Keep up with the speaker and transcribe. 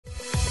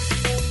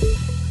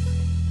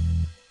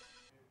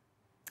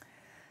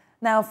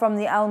Now, from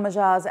the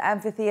Majaz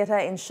Amphitheatre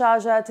in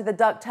Sharjah to the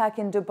DUCTAC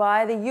in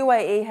Dubai, the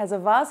UAE has a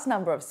vast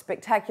number of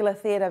spectacular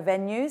theatre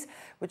venues,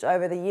 which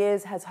over the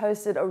years has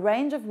hosted a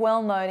range of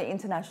well-known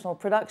international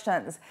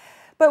productions.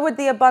 But with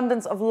the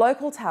abundance of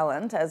local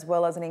talent, as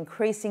well as an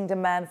increasing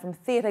demand from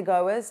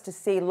theatre-goers to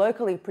see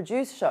locally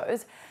produced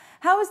shows,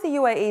 how is the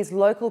UAE's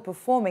local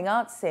performing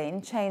arts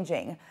scene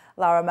changing?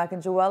 Lara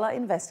Makanjuwala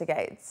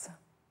investigates.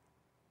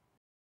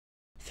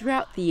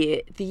 Throughout the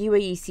year, the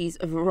UAE sees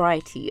a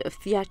variety of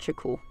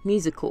theatrical,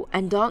 musical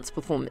and dance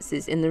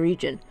performances in the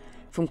region.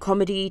 From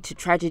comedy to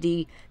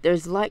tragedy, there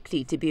is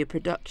likely to be a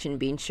production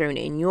being shown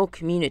in your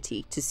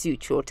community to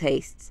suit your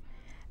tastes.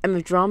 And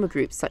with drama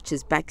groups such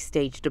as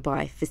Backstage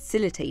Dubai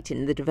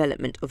facilitating the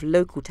development of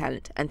local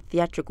talent and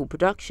theatrical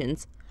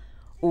productions,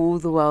 all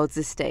the world's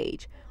a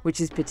stage, which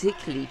is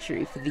particularly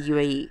true for the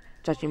UAE,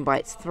 judging by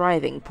its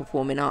thriving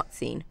performing arts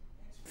scene.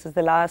 Since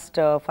the last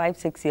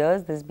 5-6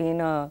 years, there's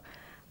been a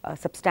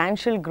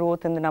substantial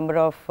growth in the number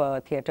of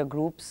theatre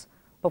groups,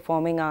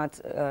 performing arts,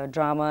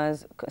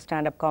 dramas,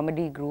 stand-up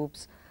comedy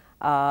groups,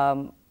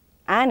 and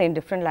in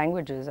different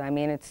languages. I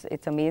mean,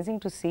 it's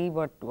amazing to see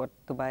what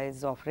Dubai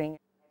is offering.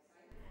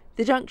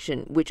 The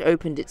Junction, which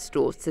opened its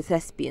doors to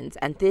thespians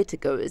and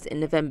theatre-goers in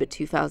November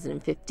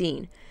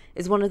 2015,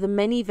 is one of the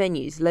many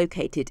venues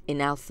located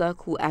in Al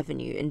Circle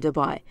Avenue in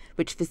Dubai,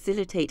 which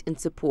facilitate and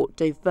support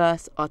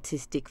diverse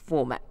artistic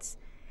formats.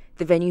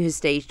 The venue has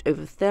staged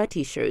over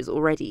 30 shows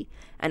already,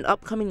 and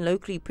upcoming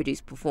locally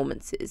produced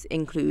performances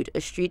include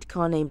A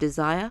Streetcar Named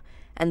Desire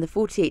and the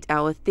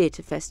 48-hour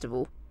Theatre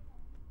Festival.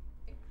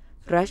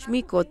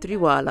 Rashmi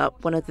Kotriwala,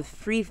 one of the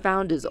 3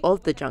 founders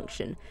of The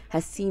Junction,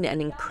 has seen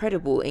an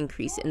incredible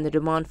increase in the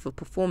demand for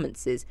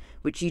performances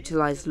which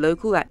utilise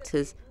local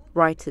actors,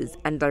 writers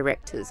and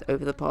directors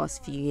over the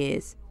past few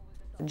years.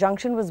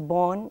 Junction was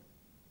born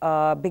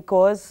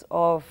because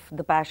of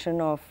the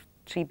passion of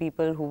 3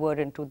 people who were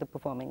into the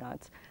performing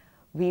arts.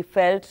 We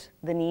felt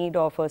the need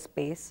of a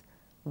space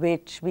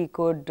which we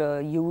could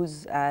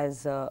use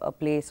as a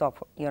place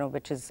of,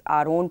 which is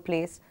our own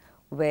place,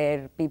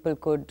 where people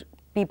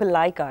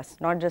like us,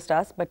 not just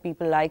us, but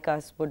people like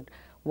us would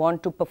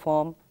want to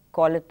perform,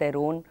 call it their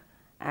own,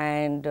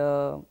 and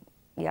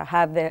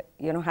have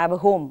a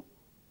home.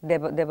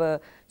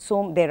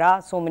 There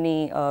are so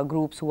many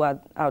groups who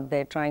are out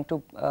there trying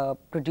to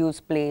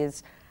produce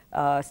plays,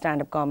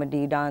 stand-up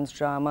comedy, dance,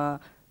 drama,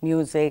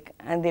 music,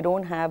 and they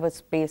don't have a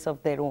space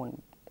of their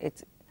own.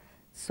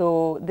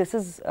 So this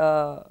is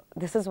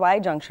why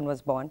Junction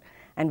was born,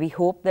 and we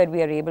hope that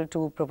we are able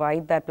to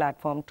provide that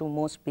platform to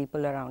most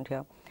people around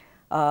here.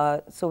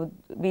 So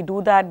we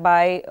do that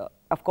by,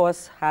 of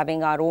course,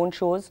 having our own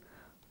shows,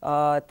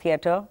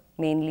 theatre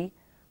mainly,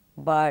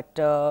 but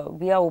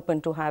we are open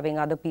to having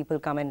other people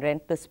come and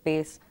rent the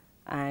space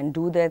and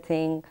do their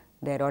thing,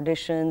 their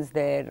auditions,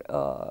 their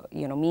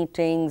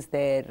meetings,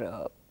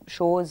 their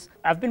shows.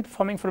 I've been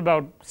performing for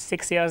about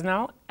 6 years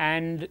now,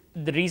 and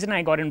the reason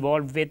I got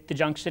involved with the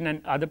Junction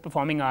and other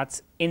performing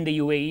arts in the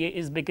UAE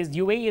is because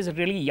UAE is a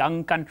really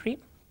young country,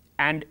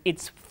 and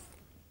it's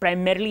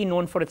primarily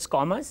known for its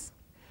commerce.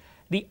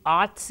 The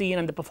art scene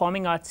and the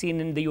performing arts scene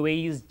in the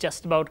UAE is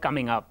just about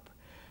coming up.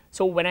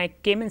 So when I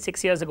came in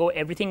 6 years ago,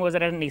 everything was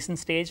at a nascent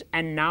stage,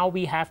 and now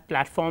we have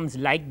platforms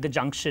like the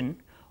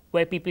Junction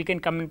where people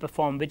can come and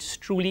perform, which is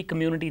truly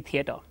community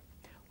theatre,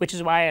 which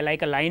is why I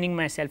like aligning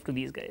myself to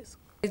these guys.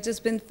 It's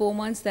just been 4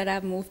 months that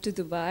I've moved to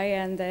Dubai,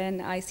 and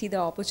then I see the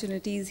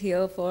opportunities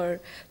here for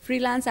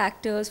freelance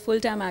actors,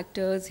 full-time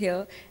actors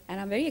here, and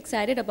I'm very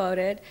excited about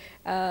it.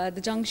 The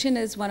Junction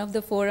is one of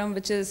the forum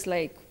which is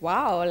like,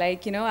 wow,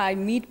 I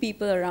meet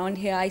people around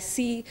here. I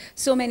see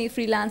so many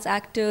freelance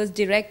actors,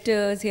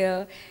 directors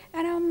here,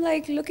 and I'm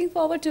like looking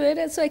forward to it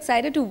and so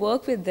excited to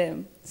work with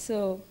them.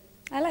 So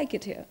I like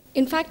it here.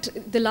 In fact,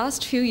 the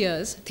last few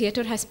years,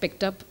 theatre has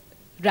picked up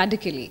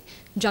radically.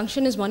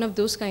 Junction is one of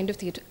those kind of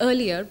theatre.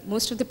 Earlier,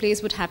 most of the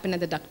plays would happen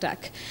at the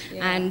DUCTAC,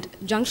 and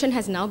Junction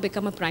has now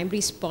become a primary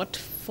spot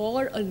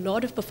for a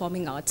lot of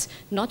performing arts,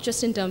 not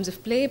just in terms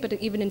of play, but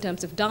even in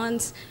terms of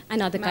dance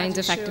and other kinds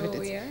of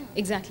activities. Yeah.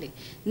 Exactly.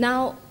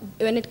 Now,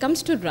 when it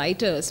comes to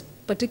writers,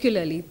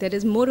 particularly, there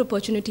is more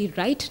opportunity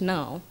right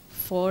now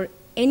for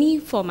any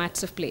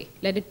formats of play.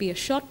 Let it be a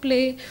short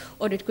play,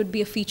 or it could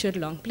be a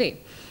featured-long play.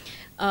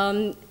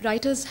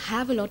 Writers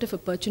have a lot of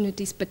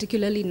opportunities,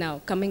 particularly now,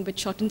 coming with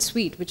Short and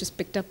Sweet, which is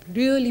picked up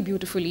really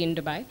beautifully in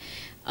Dubai.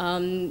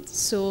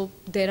 So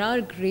there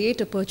are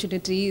great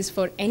opportunities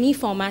for any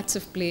formats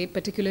of play,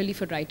 particularly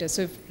for writers.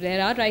 So if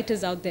there are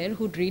writers out there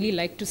who'd really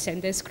like to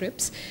send their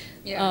scripts,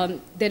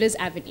 there is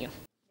avenue.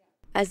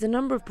 As the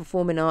number of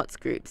performing arts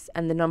groups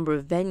and the number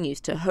of venues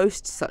to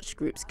host such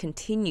groups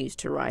continues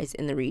to rise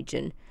in the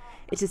region,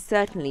 it is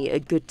certainly a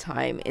good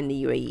time in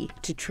the UAE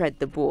to tread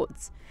the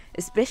boards,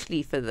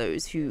 especially for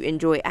those who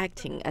enjoy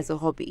acting as a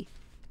hobby.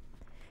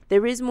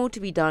 There is more to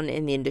be done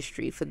in the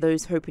industry for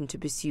those hoping to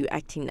pursue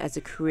acting as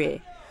a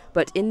career,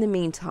 But in the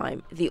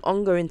meantime, the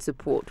ongoing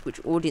support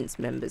which audience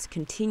members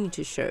continue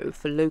to show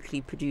for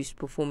locally produced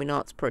performing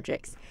arts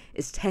projects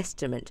is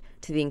testament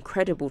to the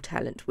incredible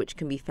talent which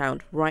can be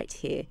found right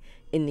here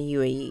in the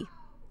UAE.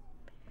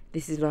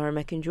 This is Laura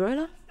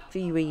Mekanjola for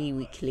UAE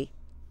Weekly.